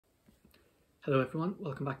Hello everyone,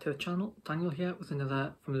 welcome back to the channel. Daniel here with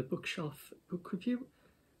another From the Bookshelf book review.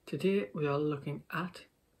 Today we are looking at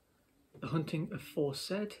The Hunting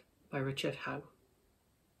Aforesaid by Richard Hough.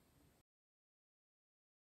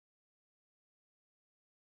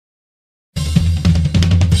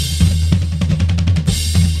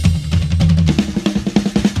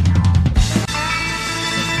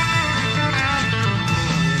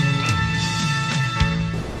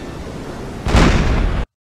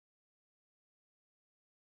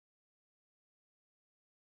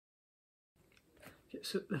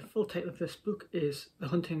 So the full title of this book is The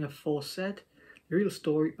Hunting Aforesaid, the real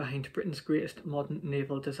story behind Britain's greatest modern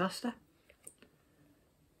naval disaster.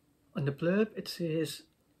 On the blurb it says,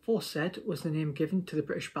 Aforesaid was the name given to the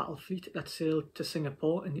British battle fleet that sailed to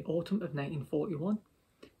Singapore in the autumn of 1941.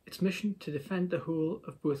 Its mission to defend the whole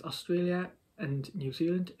of both Australia and New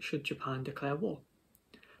Zealand should Japan declare war.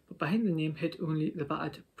 But behind the name hid only the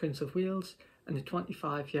battered Prince of Wales and the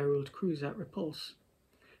 25-year-old cruiser Repulse,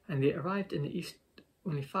 and they arrived in the east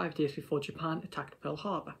only 5 days before Japan attacked Pearl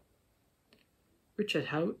Harbor. Richard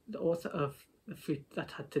Hough, the author of The Fleet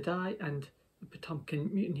That Had to Die and The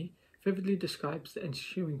Potemkin Mutiny, vividly describes the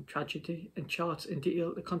ensuing tragedy and charts in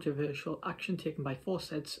detail the controversial action taken by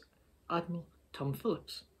Aforesaid's Admiral Tom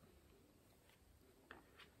Phillips.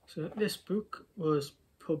 So this book was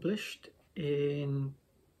published in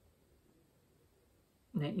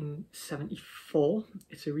 1974.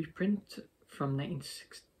 It's a reprint from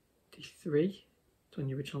 1963. When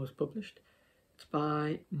the original was published. It's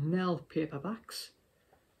by Naval paperbacks.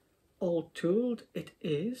 All told, it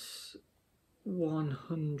is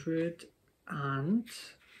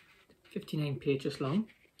 159 pages long.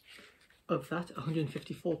 Of that,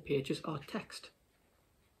 154 pages are text.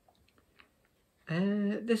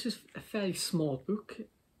 This is a fairly small book,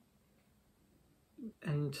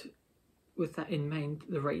 and with that in mind,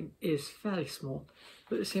 the writing is fairly small,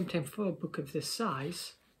 but at the same time, for a book of this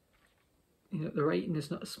size, the writing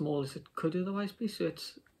is not as small as it could otherwise be, so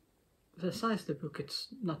it's, for the size of the book, it's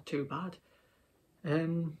not too bad.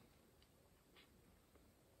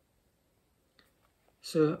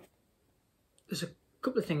 So there's a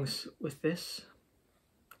couple of things with this,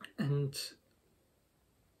 and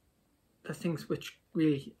the things which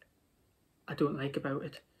really I don't like about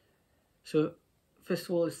it. So first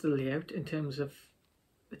of all is the layout in terms of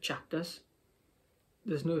the chapters.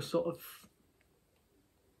 There's no sort of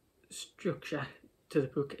structure to the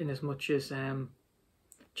book, in as much as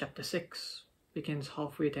chapter 6 begins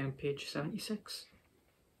halfway down page 76.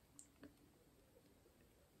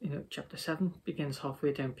 Chapter 7 begins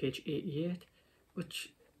halfway down page 88,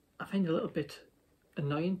 which I find a little bit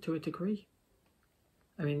annoying to a degree.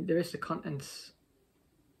 I mean, there is the contents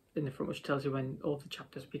in the front which tells you when all the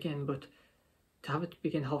chapters begin, but to have it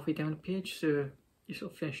begin halfway down a page, so you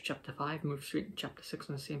sort of finish chapter 5 and move straight to chapter 6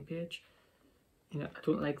 on the same page, I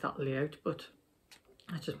don't like that layout, but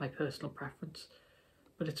that's just my personal preference.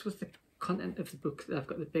 But it's with the content of the book that I've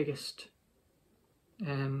got the biggest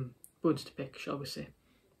bones to pick, shall we say.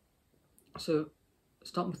 So,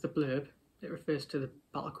 starting with the blurb, it refers to the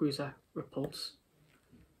battlecruiser Repulse.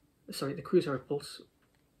 Sorry, the cruiser Repulse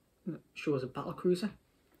shows a battlecruiser.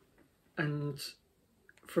 And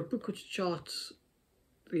for a book which charts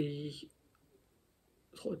the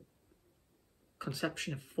sort of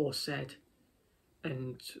conception of Aforesaid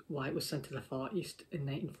and why it was sent to the Far East in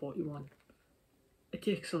 1941, it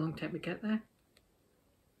takes a long time to get there.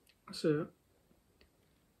 So,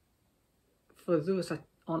 for those that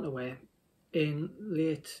aren't aware, in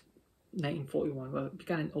late 1941, well, it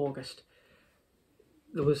began in August,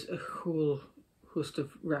 there was a whole host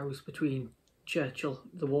of rows between Churchill,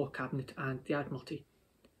 the War Cabinet, and the Admiralty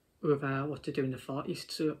over what to do in the Far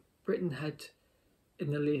East. So Britain had,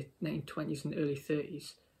 in the late 1920s and early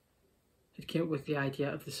 30s, it came up with the idea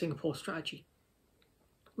of the Singapore strategy,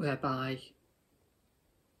 whereby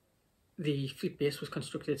the fleet base was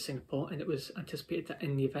constructed at Singapore, and it was anticipated that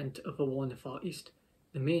in the event of a war in the Far East,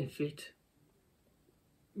 the main fleet,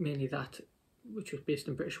 mainly that which was based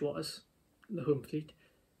in British waters, the home fleet,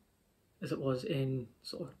 as it was in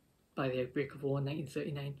sort of by the outbreak of war in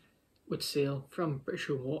 1939, would sail from British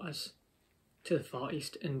home waters to the Far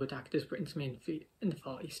East and would act as Britain's main fleet in the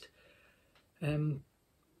Far East.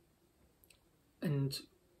 And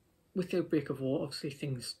with the outbreak of war, obviously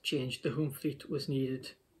things changed. The home fleet was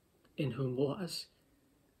needed in home waters,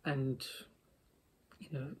 and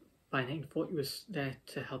by 1940 was there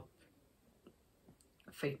to help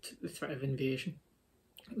fight the threat of invasion.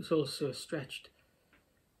 It was also stretched,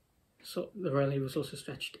 so the Royal Navy was also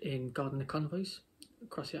stretched in guarding the convoys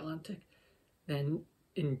across the Atlantic. Then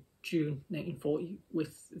in June 1940,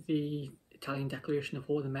 with the Italian declaration of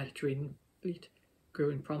war, the Mediterranean fleet grew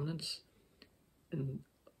in prominence, and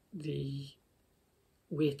the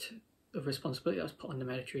weight of responsibility that was put on the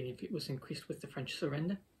Mediterranean fleet was increased with the French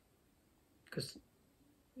surrender, because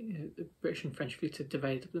the British and French fleets had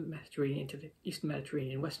divided up the Mediterranean into the East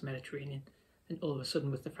Mediterranean, West Mediterranean, and all of a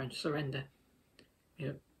sudden with the French surrender,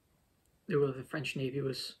 the role of the French Navy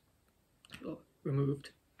was removed,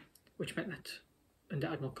 which meant that under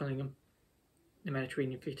Admiral Cunningham, the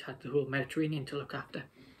Mediterranean fleet had the whole Mediterranean to look after.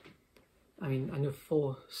 I mean, I know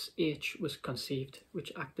Force H was conceived,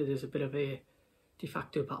 which acted as a bit of a de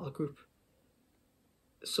facto battle group,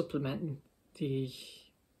 supplementing the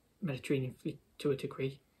Mediterranean fleet to a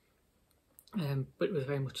degree, but it was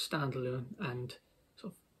very much standalone and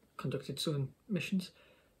sort of conducted its own missions.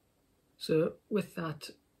 So with that,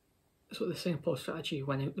 sort of the Singapore strategy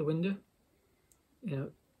went out the window.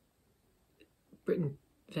 Britain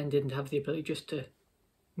then didn't have the ability just to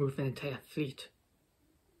move an entire fleet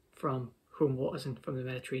from home waters and from the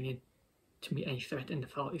Mediterranean to meet any threat in the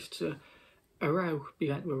Far East. So a row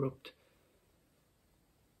began to erupt.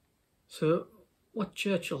 So what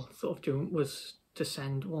Churchill thought of doing was to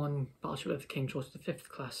send one battleship of the King George V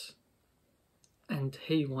class, and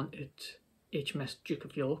he wanted HMS Duke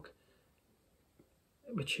of York,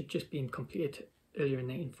 which had just been completed earlier in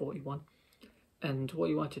 1941, and what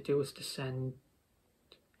he wanted to do was to send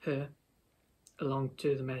her along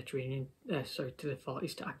to the Mediterranean, to the Far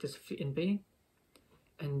East to act as a fleet in being.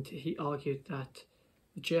 And he argued that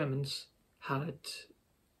the Germans had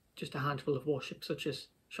just a handful of warships such as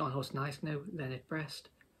Scharnhorst Gneisenau, then at Brest,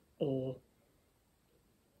 or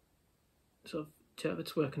sort of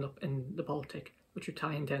turrets working up in the Baltic, which were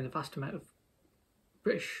tying down a vast amount of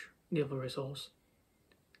British naval resource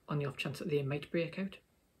on the off chance that they might break out.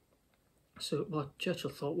 So what Churchill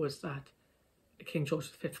thought was that a King George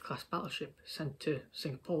V class battleship sent to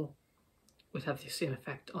Singapore would have the same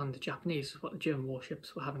effect on the Japanese as what the German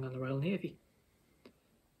warships were having on the Royal Navy.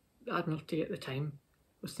 The Admiralty at the time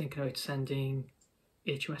was thinking about sending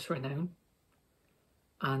HMS Renown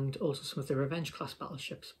and also some of the Revenge class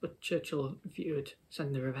battleships, but Churchill viewed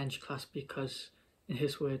sending the Revenge class because, in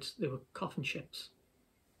his words, they were coffin ships.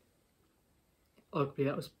 Arguably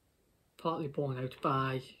that was partly borne out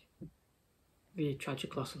by the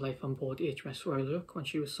tragic loss of life on board HMS Royal Oak when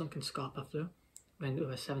she was sunk in Scapa Flow, when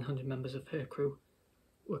over 700 members of her crew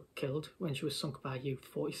were killed when she was sunk by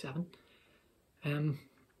U-47.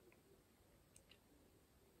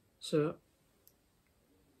 So,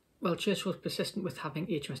 while Churchill was persistent with having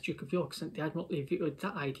HMS Duke of York sent, the Admiralty viewed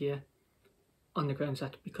that idea on the grounds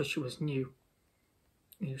that because she was new,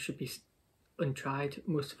 should be untried.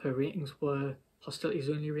 Most of her ratings were hostilities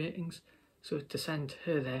only ratings, so to send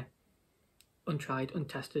her there untried,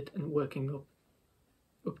 untested and working up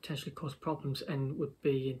would potentially cause problems and would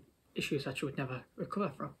be issues that she would never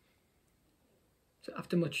recover from. So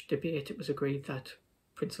after much debate, it was agreed that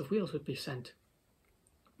Prince of Wales would be sent.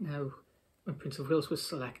 Now, when Prince of Wales was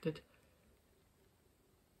selected,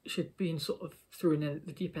 she'd been sort of thrown in at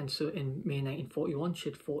the deep end. So in May 1941,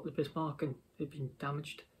 she'd fought the Bismarck and had been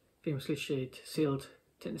damaged. Famously, she'd sailed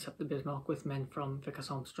to intercept the Bismarck with men from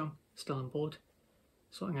Vickers Armstrong still on board,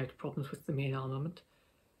 sorting out problems with the main armament.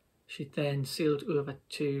 She then sailed over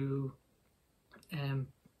to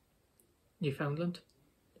Newfoundland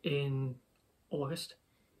in August,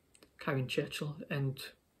 carrying Churchill, and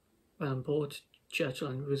while on board, Churchill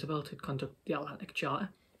and Roosevelt had conducted the Atlantic Charter,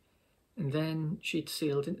 and then she'd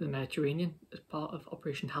sailed into the Mediterranean as part of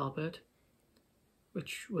Operation Halberd,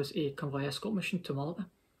 which was a convoy escort mission to Malta,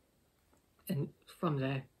 and from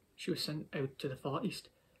there she was sent out to the Far East.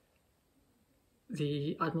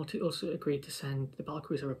 The Admiralty also agreed to send the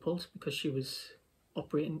battlecruiser Repulse because she was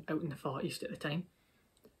operating out in the Far East at the time,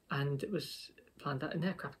 and it was planned that an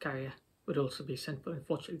aircraft carrier would also be sent, but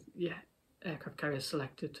unfortunately the aircraft carrier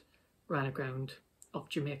selected ran aground off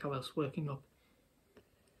Jamaica whilst working up.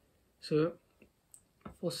 So,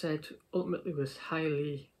 aforesaid ultimately was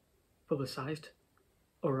highly publicised,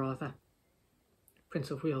 or rather,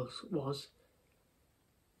 Prince of Wales was,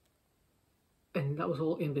 and that was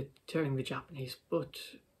all aimed at deterring the Japanese, but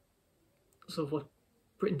so what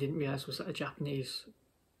Britain didn't realise was that the Japanese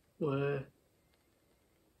were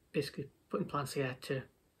basically putting plans here to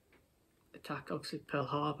attack, obviously, Pearl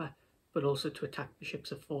Harbor, but also to attack the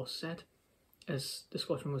ships of Force Z, as the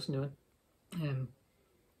squadron was known.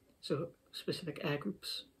 So specific air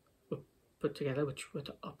groups were put together which were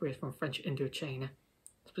to operate from French Indochina,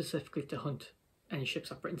 specifically to hunt any ships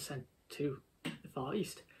that Britain sent to the Far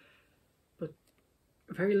East. But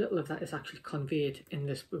very little of that is actually conveyed in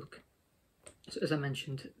this book. So as I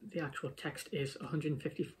mentioned, the actual text is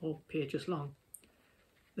 154 pages long.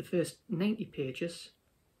 The first 90 pages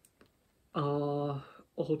are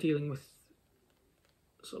all dealing with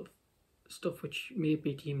sort of stuff which may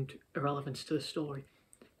be deemed irrelevant to the story,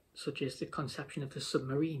 such as the conception of the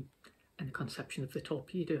submarine and the conception of the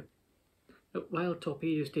torpedo. But while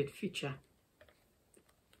torpedoes did feature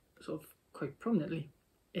sort of quite prominently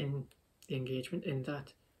in the engagement, in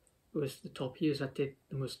that it was the torpedoes that did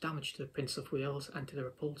the most damage to the Prince of Wales and to the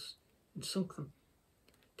Repulse and sunk them,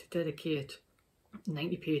 to dedicate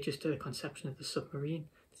 90 pages to the conception of the submarine,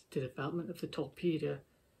 to the development of the torpedo,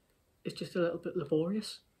 is just a little bit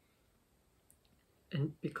laborious.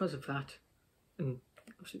 And because of that, and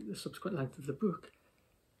obviously the subsequent length of the book,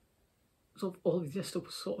 sort of all of this stuff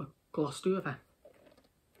was sort of glossed over.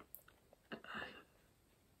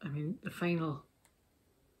 I mean, the final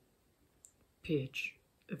page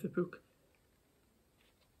of the book,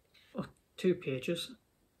 or 2 pages,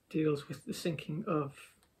 deals with the sinking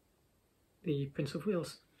of the Prince of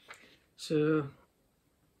Wales. So,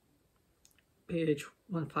 page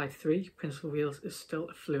 153, Prince of Wales is still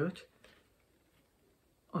afloat.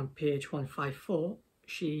 On page 154,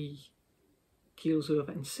 she keels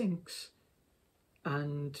over and sinks,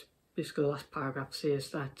 and basically the last paragraph says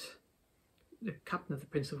that the captain of the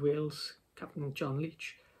Prince of Wales, Captain John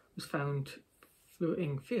Leach, was found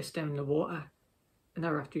floating face down in the water. An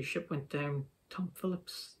hour after his ship went down, Tom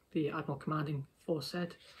Phillips, the admiral commanding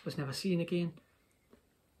aforesaid, was never seen again,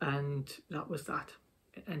 and that was that.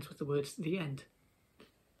 It ends with the words, "the end."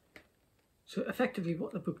 So effectively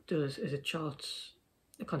what the book does is it charts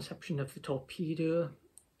the conception of the torpedo,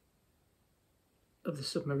 of the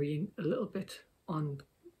submarine, a little bit on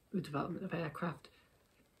the development of aircraft,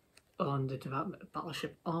 on the development of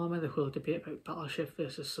battleship armour, the whole debate about battleship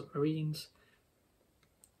versus submarines,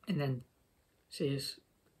 and then says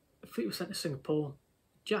the fleet was sent to Singapore,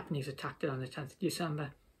 Japanese attacked it on the 10th of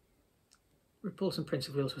December, Repulse and Prince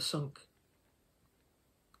of Wales were sunk,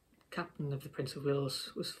 captain of the Prince of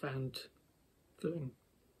Wales was found floating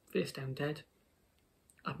face down dead,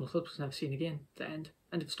 Admiral Phillips was never seen again, the end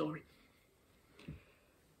of story.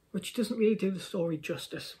 Which doesn't really do the story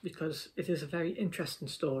justice, because it is a very interesting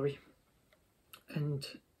story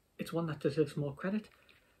and it's one that deserves more credit.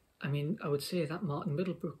 I mean, I would say that Martin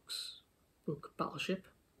Middlebrook's book Battleship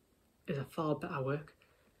is a far better work.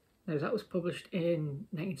 Now, that was published in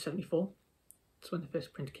 1974, that's when the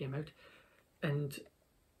first print came out, and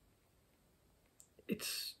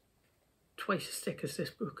it's twice as thick as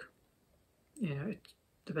this book. You know, it's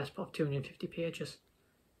the best part of 250 pages.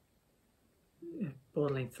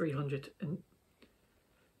 Borderline 300, and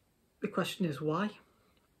the question is why?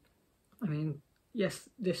 I mean, yes,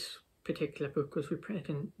 this particular book was reprinted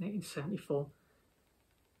in 1974,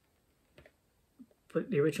 but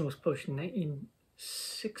the original was published in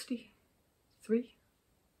 1963?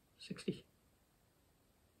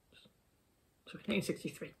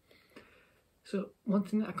 1963. So one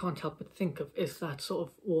thing that I can't help but think of is that sort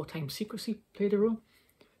of wartime secrecy played a role.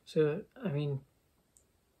 So, I mean,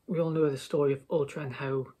 we all know the story of Ultra and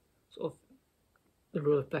how sort of the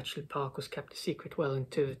rule of Bletchley Park was kept a secret well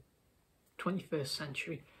into the 21st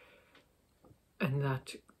century, and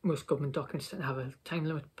that most government documents don't have a time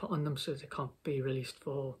limit put on them, so they can't be released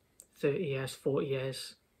for 30 years, 40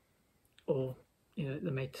 years, or, you know, they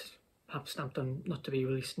might have stamped on not to be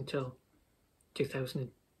released until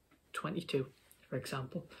 2022, for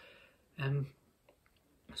example.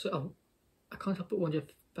 So I can't help but wonder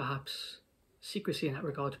if perhaps secrecy in that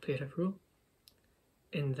regard played a role,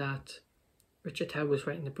 in that Richard Hough was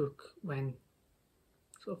writing the book when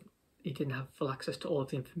sort of he didn't have full access to all of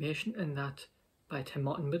the information, and that by the time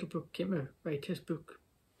Martin Middlebrook came to write his book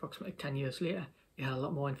approximately 10 years later, he had a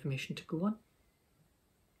lot more information to go on.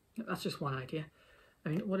 That's just one idea. I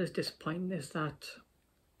mean, what is disappointing is that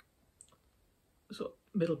so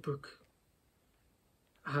Middlebrook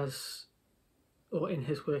has, or in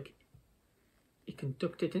his work, he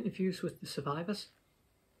conducted interviews with the survivors,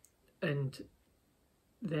 and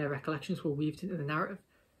their recollections were weaved into the narrative.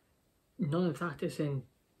 None of that is in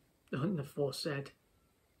The Hunt and the Aforesaid.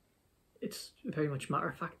 It's very much matter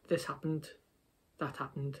of fact. This happened, that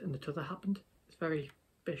happened, and the other happened. It's very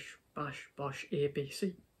bish, bash, bosh, A, B,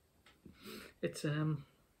 C. It's, yeah.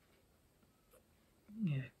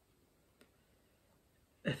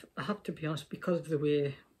 If I have to be honest, because of the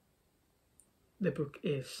way the book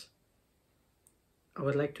is, I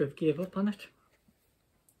would like to have gave up on it,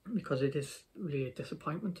 because it is really a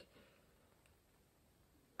disappointment.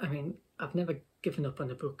 I mean, I've never given up on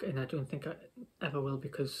the book, and I don't think I ever will,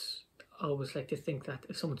 because I always like to think that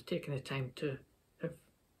if someone's taken the time to have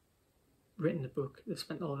written the book, they've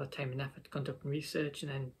spent all their time and effort conducting research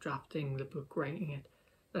and then drafting the book, writing it,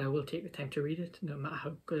 then I will take the time to read it, no matter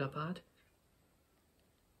how good or bad.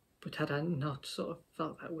 But but had I not sort of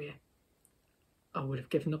felt that way, I would have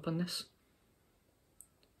given up on this.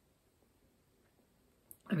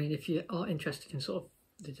 I mean, if you are interested in sort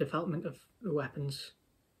of the development of the weapons,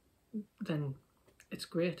 then it's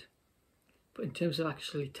great. But in terms of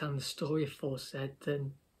actually telling the story of Force Z,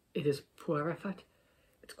 then it is poor effort.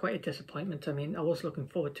 It's quite a disappointment. I mean, I was looking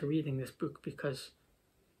forward to reading this book because,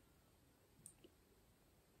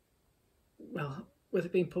 well, with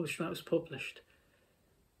it being published when it was published,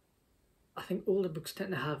 I think all the books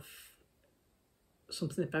tend to have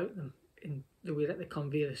something about them in the way that they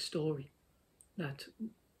convey the story that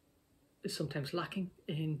is sometimes lacking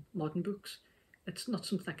in modern books. It's not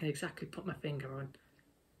something I can exactly put my finger on.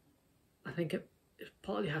 I think it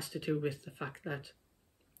partly has to do with the fact that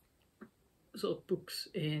sort of books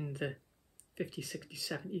in the 50s, 60s,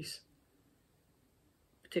 70s,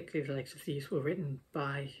 particularly the likes of these, were written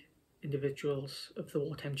by individuals of the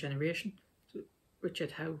wartime generation. So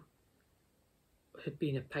Richard Hough had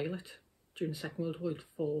been a pilot during the Second World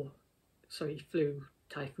War he flew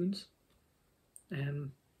Typhoons. I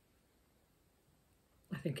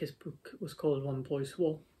think his book was called One Boy's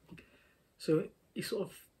War. So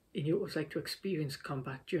he knew what it was like to experience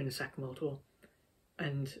combat during the Second World War,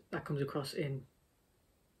 and that comes across in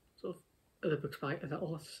sort of other books by other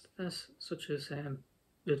authors, such as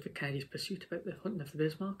Ludwig Kennedy's Pursuit about the hunting of the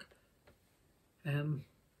Bismarck.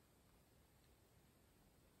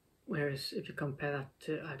 Whereas if you compare that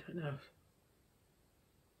to, I don't know,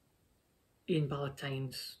 Ian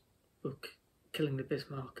Ballantyne's book Killing the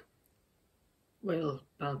Bismarck, well,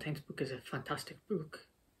 Ballantyne's book is a fantastic book.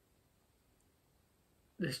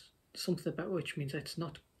 There's something about which means that it's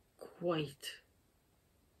not quite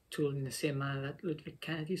told in the same manner that Ludwig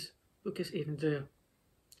Kennedy's book is, even though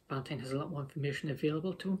Ballantyne has a lot more information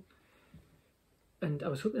available to him. And I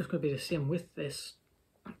was hoping it was going to be the same with this,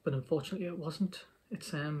 but unfortunately it wasn't.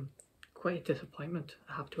 It's quite a disappointment,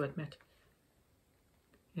 I have to admit.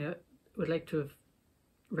 Yeah, I would like to have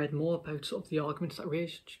read more about sort of the arguments that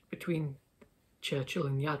raged between Churchill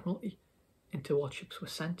and the Admiralty into what ships were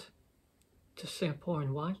sent to Singapore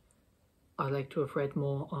and why. I'd like to have read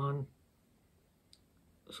more on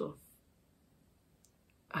sort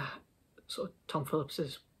of Tom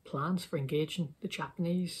Phillips's plans for engaging the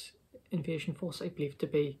Japanese invasion force I believe to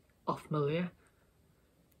be off Malaya.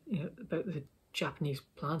 You know, about the Japanese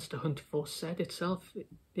plans to hunt Force Z itself,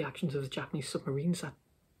 the actions of the Japanese submarines that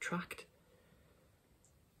tracked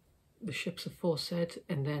the ships of Force Z,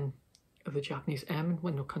 and then of the Japanese airmen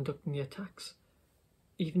when they were conducting the attacks.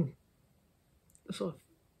 Even sort of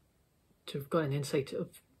to have got an insight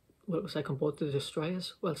of what it was like on board the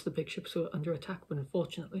destroyers whilst the big ships were under attack, but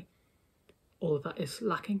unfortunately all of that is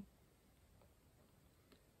lacking,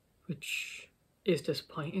 which is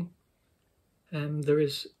disappointing. There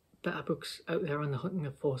is better books out there on the hunting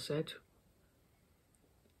of Force Z,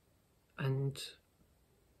 and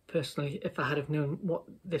personally, if I had have known what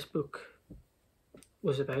this book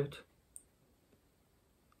was about,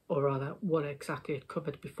 or rather what exactly it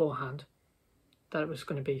covered beforehand, that it was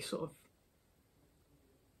going to be sort of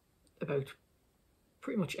about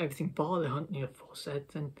pretty much everything bar the hunting of Force Z,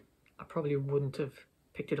 then I probably wouldn't have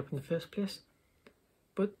picked it up in the first place.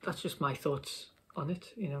 But that's just my thoughts on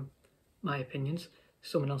it, you know, my opinions.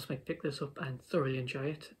 Someone else might pick this up and thoroughly enjoy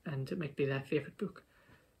it, and it might be their favourite book.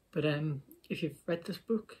 But if you've read this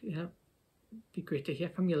book, you know, it'd be great to hear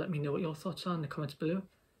from you. Let me know what your thoughts are in the comments below.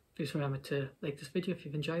 Please remember to like this video if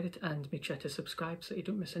you've enjoyed it, and make sure to subscribe so you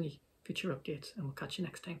don't miss any future updates, and we'll catch you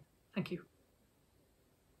next time. Thank you.